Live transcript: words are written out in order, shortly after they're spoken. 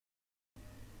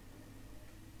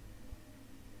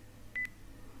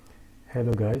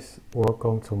Hello guys,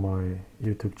 welcome to my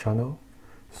YouTube channel.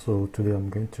 So today I'm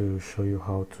going to show you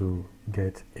how to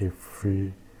get a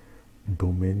free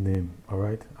domain name.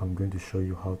 Alright, I'm going to show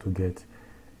you how to get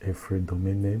a free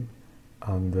domain name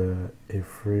and a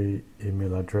free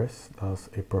email address. That's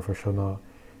a professional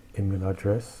email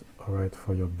address, alright,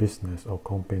 for your business or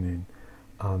company.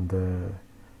 And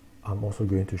I'm also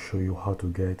going to show you how to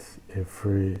get a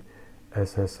free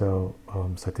SSL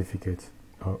certificate.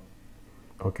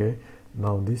 Okay,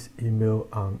 now this email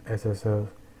and SSL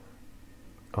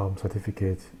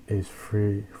certificate is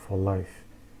free for life.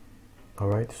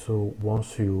 Alright, so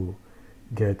once you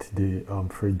get the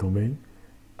free domain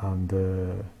and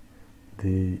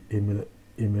the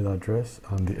email address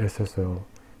and the SSL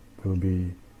will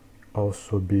be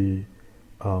also be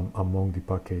among the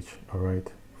package.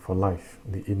 Alright, for life.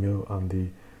 The email and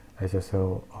the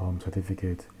SSL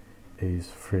certificate is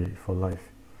free for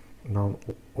life. Now,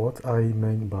 what I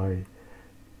meant by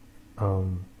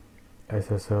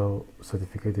SSL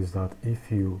certificate is that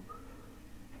if you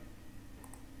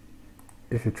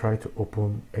try to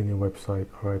open any website,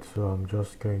 alright, so I'm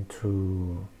just going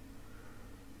to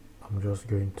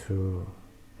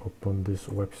open this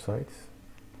website.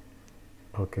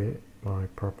 Okay, my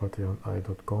property on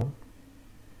i.com.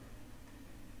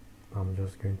 I'm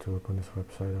just going to open this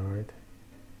website. Alright.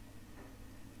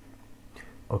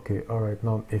 Okay, alright,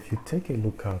 now if you take a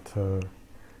look at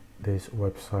this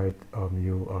website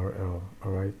URL,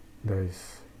 alright, there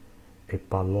is a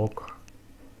padlock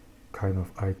kind of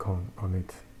icon on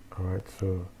it. Alright,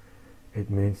 so it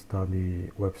means that the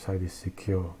website is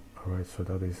secure. Alright, so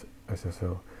that is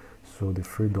SSL. So the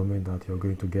free domain that you're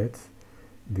going to get,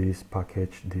 this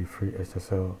package, the free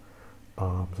SSL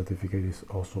certificate, is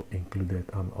also included,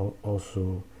 and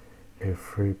also a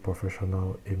free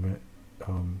professional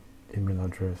email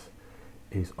address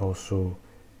is also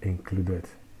included.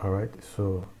 Alright,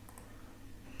 so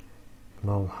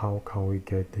now how can we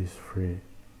get this free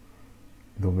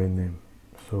domain name?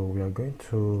 So we are going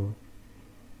to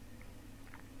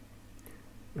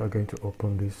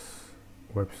open this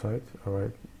website.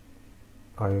 Alright,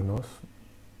 Ionos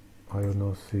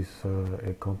is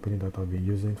a company that I've been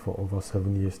using for over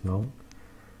 7 years now,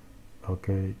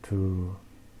 okay, to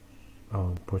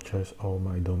purchase all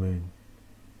my domains.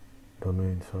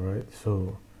 Alright,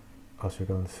 so as you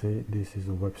can see, this is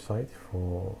a website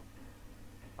for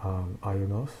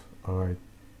Ionos, alright,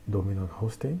 domain and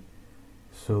hosting.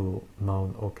 So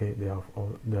now, okay, they have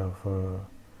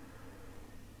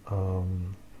I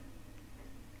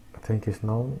think it's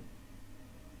now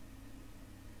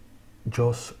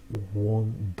just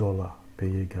 $1 per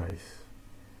year, guys.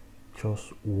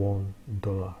 Just $1,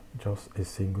 just a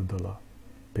single dollar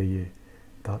per year.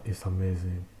 That is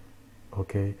amazing.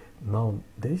 Okay, now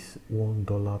this $1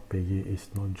 per year is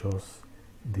not just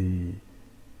the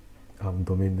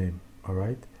domain name. All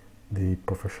right, the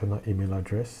professional email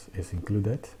address is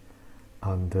included,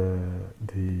 and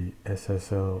the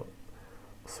SSL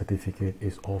certificate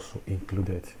is also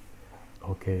included,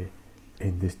 okay,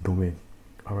 in this domain.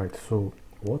 All right, so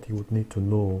what you would need to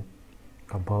know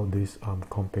about this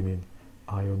company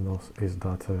Ionos is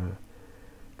that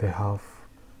they have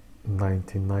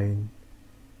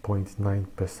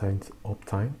 99.9%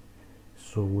 uptime,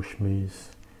 so which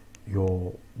means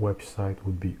your website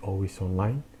would be always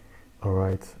online. All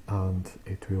right, and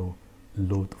it will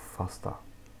load faster.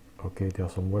 Okay, there are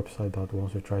some websites that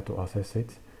once you try to access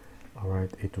it, all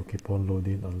right, it will keep on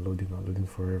loading and loading and loading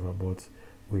forever. But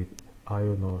with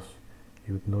Ionos,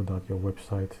 you would know that your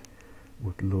website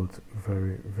would load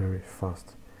very, very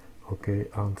fast. Okay,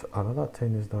 and another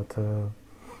thing is that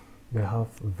they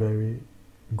have very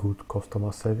good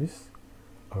customer service.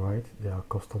 All right, their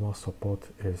customer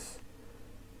support is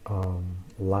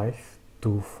live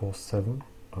 247.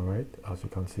 all right, as you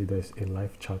can see, there's a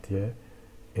live chat here.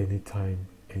 Anytime,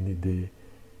 any day,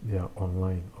 they are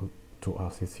online to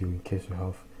assist you in case you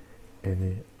have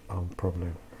any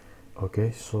problem.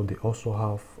 Okay, so they also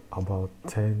have about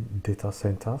 10 data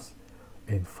centers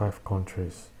in 5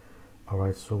 countries. All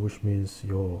right, so which means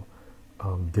your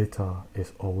data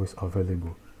is always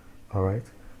available. All right,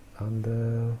 and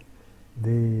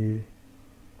the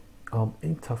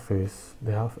interface,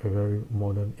 they have a very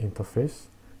modern interface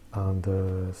and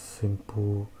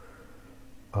simple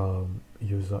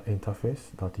user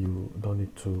interface that you don't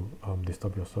need to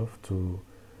disturb yourself to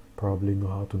probably know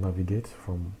how to navigate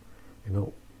from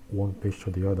one page to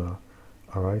the other.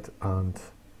 All right, and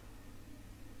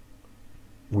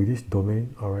with this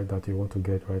domain, all right, that you want to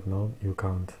get right now, you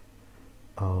can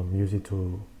use it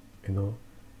to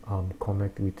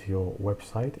connect with your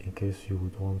website in case you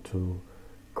would want to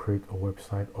create a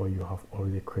website or you have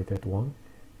already created one.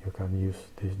 you can use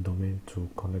this domain to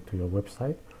connect to your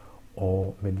website,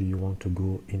 or maybe you want to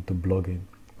go into blogging.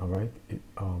 All right,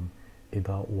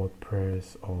 either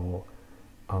WordPress or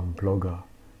Blogger.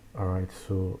 All right,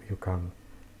 so you can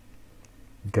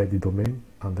get the domain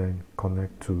and then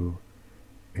connect to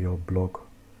your blog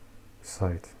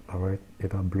site. All right,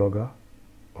 either Blogger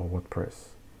or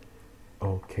WordPress.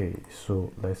 Okay,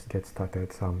 so let's get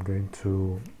started. So I'm going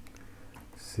to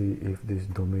see if this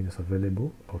domain is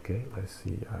available. Okay, let's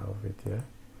see. I have it here.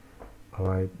 All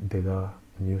right,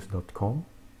 datanews.com.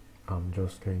 I'm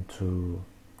just going to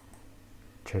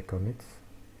check on it.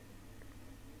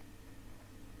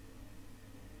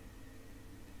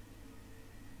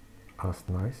 That's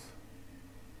nice.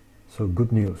 So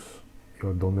good news,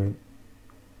 your domain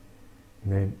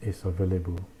name is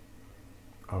available.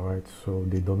 All right, so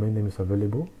the domain name is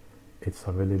available. It's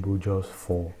available just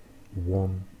for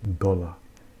 $1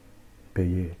 per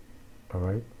year. All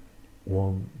right,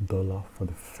 $1 for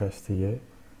the first year,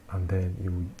 and then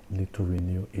you need to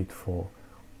renew it for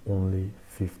only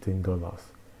 $15.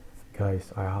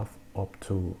 Guys, I have up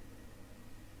to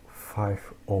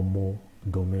 5 or more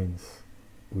domains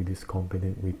with this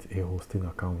company with a hosting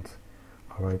account.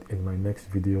 All right, in my next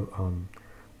video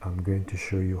I'm going to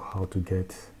show you how to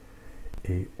get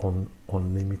a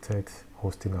unlimited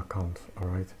hosting account. All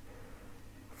right,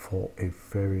 for a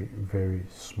very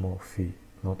small fee,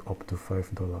 not up to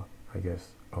 $5, I guess,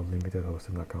 unlimited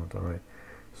hosting account. All right,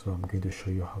 so I'm going to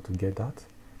show you how to get that.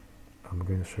 All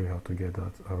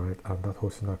right, and that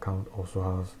hosting account also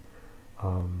has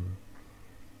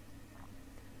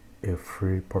a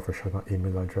free professional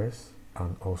email address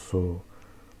and also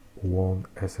one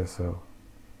SSL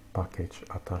package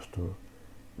attached to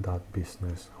that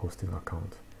business hosting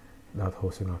account. That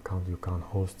hosting account, you can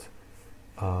host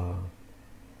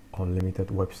unlimited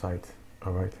website,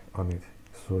 all right, on it.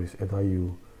 So it's either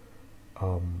you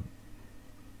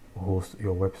host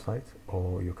your website,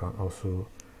 or you can also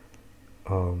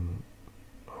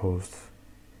host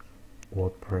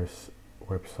WordPress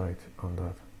website on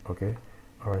that. Okay,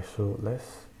 all right, so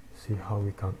let's see how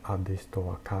we can add this to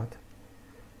our cart.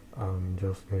 I'm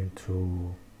just going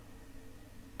to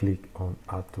click on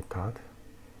add to cart.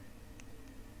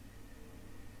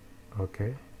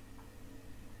 Okay,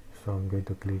 so I'm going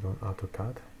to click on add to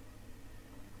cart.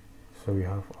 So we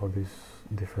have all these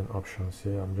different options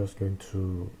here. I'm just going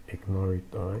to ignore it.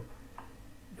 All right,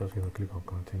 just going to click on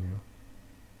continue.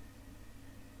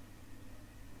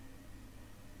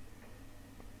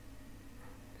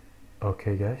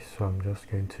 Okay guys, so I'm just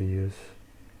going to use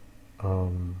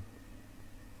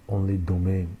only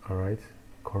domain. All right,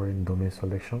 current domain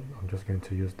selection. I'm just going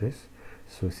to use this.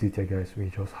 So see here guys, we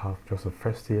just have just the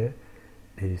first year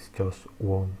is just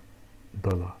 $1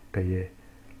 per year,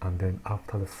 and then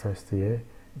after the first year,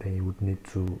 then you would need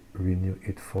to renew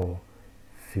it for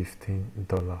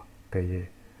 $15 per year.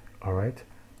 All right,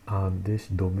 and this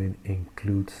domain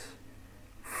includes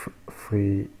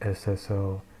free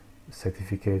SSL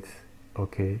certificate.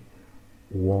 Okay,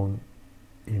 one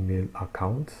email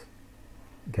account,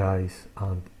 guys,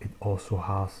 and it also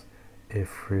has a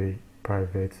free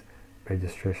private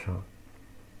registration.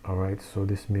 All right, so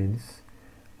this means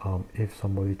if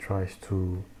somebody tries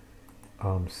to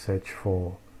search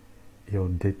for your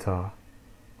data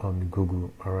on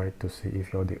Google, all right, to see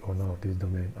if you're the owner of this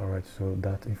domain, all right, so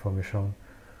that information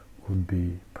would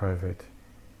be private.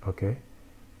 Okay,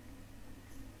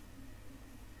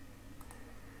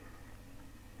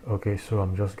 okay, so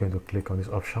I'm just going to click on this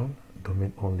option,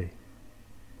 domain only.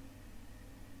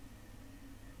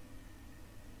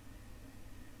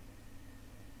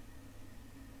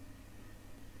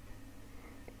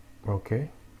 Okay,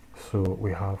 so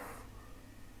we have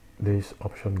this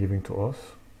option given to us.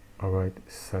 All right,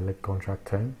 select contract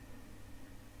term,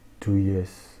 2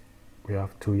 years. We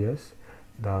have 2 years.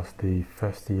 That's the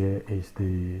first year is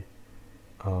the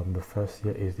first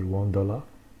year is the $1.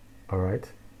 All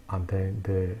right, and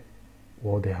then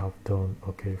what they have done,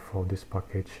 okay, for this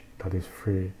package that is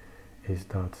free, is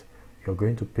that you're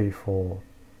going to pay for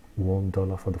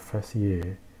 $1 for the first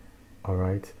year. All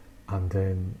right, and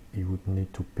then you would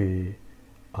need to pay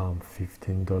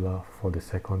 $15 for the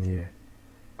second year.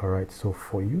 All right, so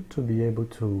for you to be able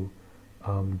to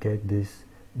get this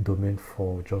domain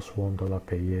for just $1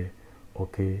 per year,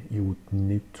 okay, you would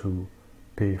need to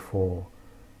pay for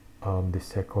the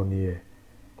second year.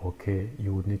 Okay,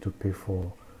 you would need to pay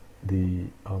for the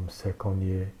second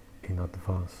year in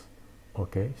advance.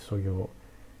 Okay, so you're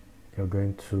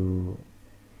going to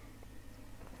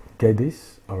get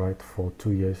this, all right, for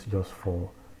 2 years just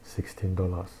for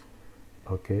 $16.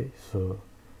 Okay, so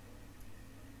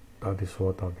that is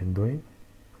what I've been doing.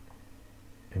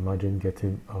 Imagine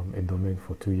getting a domain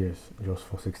for 2 years just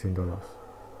for $16.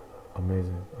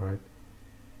 Amazing, right?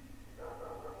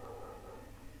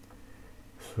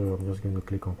 So I'm just going to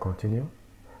click on continue.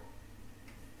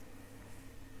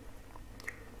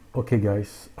 Okay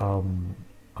guys, I'm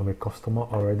a customer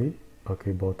already,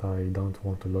 okay, but I don't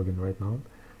want to log in right now.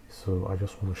 So I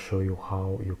just want to show you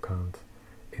how you can,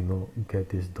 get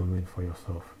this domain for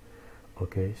yourself.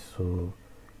 Okay, so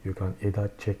you can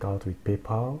either check out with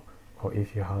PayPal, or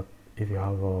if you have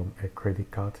a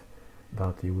credit card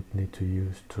that you would need to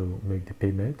use to make the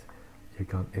payment, you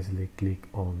can easily click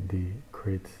on the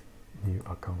create new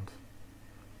account.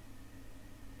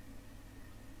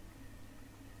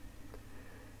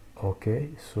 Okay,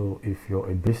 so if you're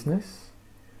a business,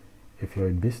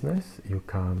 you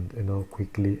can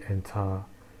quickly enter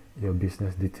your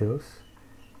business details.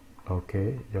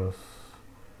 Okay,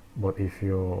 but if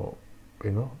you're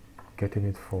getting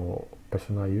it for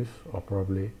personal use, or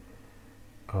probably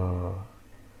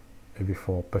maybe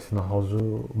for personal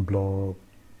hustle, blog,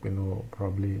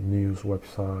 probably news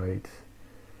website,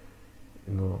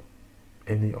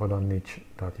 any other niche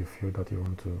that you feel that you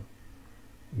want to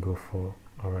go for.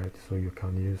 All right, so you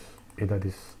can use either.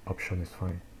 This option is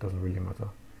fine, doesn't really matter.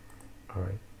 All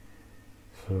right,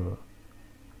 so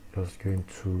just going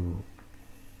to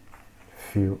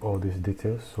fill all these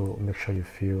details. So make sure you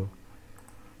fill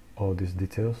all these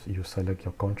details. You select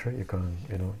your country. You can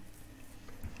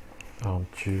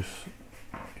choose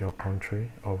your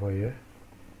country over here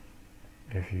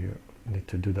if you need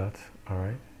to do that. All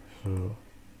right, so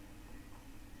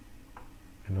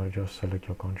just select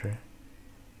your country.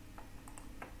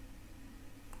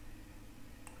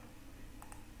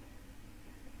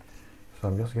 So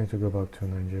I'm just going to go back to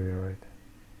Nigeria, right?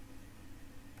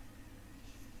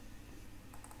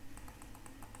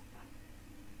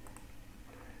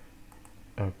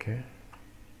 Okay.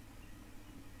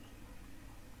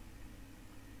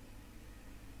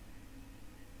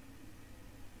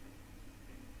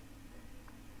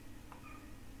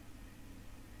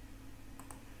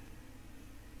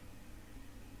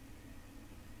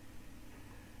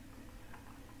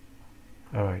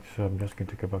 Alright, so I'm just going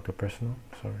to go back to personal,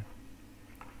 sorry.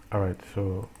 Alright,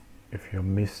 so if you're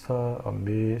Mr. or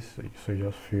Miss, so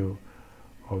just fill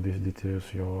all these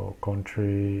details: your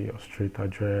country, your street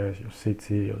address, your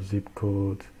city, your zip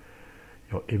code,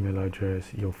 your email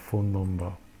address, your phone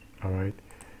number. Alright,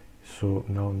 so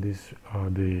now these are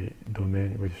the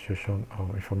domain registration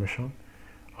information.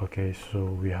 Okay, so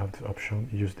we have the option: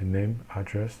 use the name,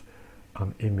 address,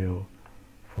 and email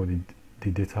for the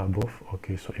data above.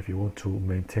 Okay, so if you want to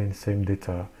maintain same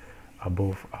data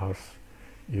above as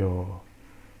your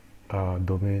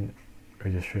domain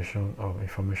registration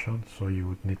information, so you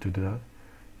would need to do that.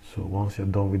 So once you're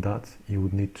done with that, you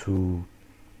would need to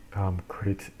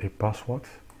create a password.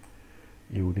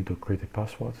 You would need to create a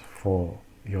password for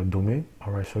your domain.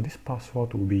 All right, so this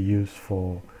password will be used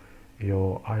for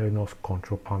your IONOS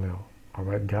control panel. All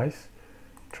right guys,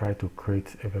 try to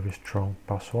create a very strong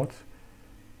password.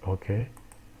 Okay,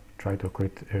 try to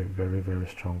create a very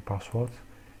strong password.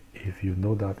 If you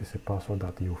know that it's a password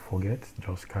that you forget,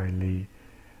 just kindly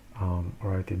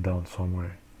write it down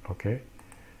somewhere. Okay,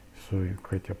 so you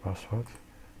create your password,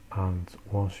 and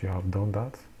once you have done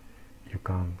that, you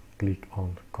can click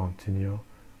on continue.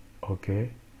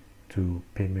 Okay, to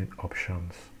payment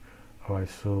options. All right,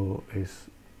 so it's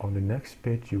on the next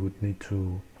page. You would need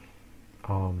to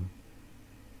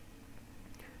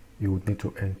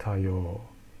enter your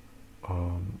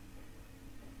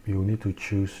you need to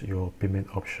choose your payment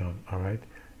option. All right,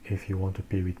 if you want to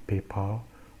pay with PayPal,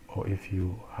 or if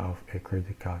you have a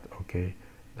credit card, okay,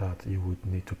 that you would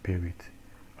need to pay with.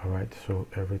 All right, so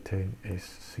everything is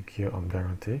secure and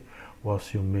guaranteed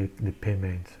once you make the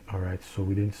payment. All right, so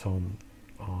within some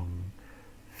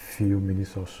few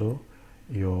minutes or so,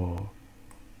 your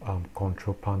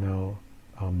control panel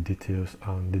details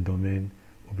and the domain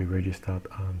will be registered,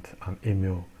 and an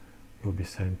email will be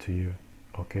sent to you.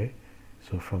 Okay,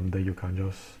 so from there you can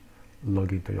just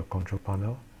log into your control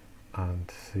panel and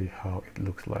see how it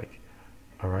looks like.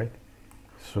 All right,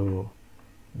 so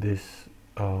this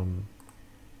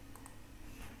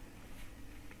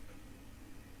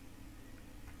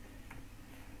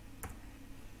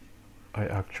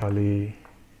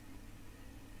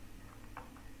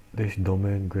this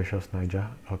domain, Gracious Niger,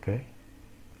 okay,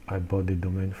 I bought the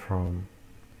domain from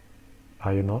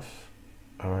IONOS.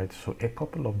 All right, so a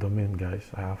couple of domain, guys,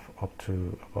 I have up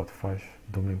to about 5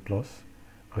 domain plus,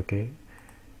 okay,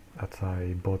 that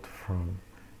I bought from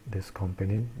this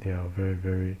company. They are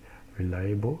very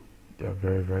reliable, they are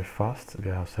very fast,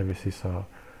 their services are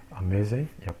amazing,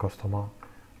 your customer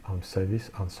service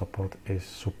and support is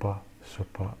super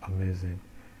amazing.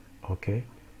 Okay,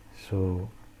 so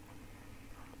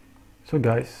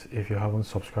guys, if you haven't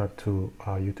subscribed to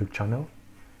our YouTube channel,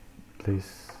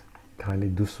 please kindly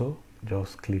do so.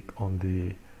 Just click on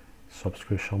the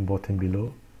subscription button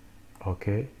below.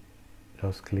 Okay,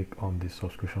 just click on the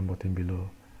subscription button below,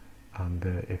 and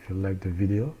if you like the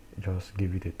video, just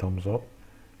give it a thumbs up.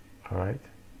 All right,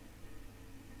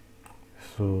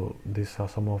 so these are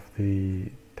some of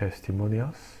the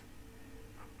testimonials.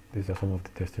 These are some of the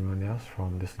testimonials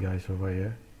from these guys over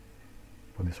here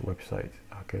for this website.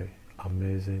 Okay,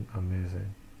 amazing,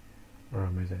 very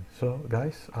amazing. So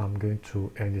guys, I'm going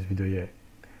to end this video here.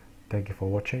 Thank you for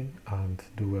watching, and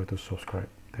do well to subscribe.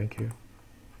 Thank you.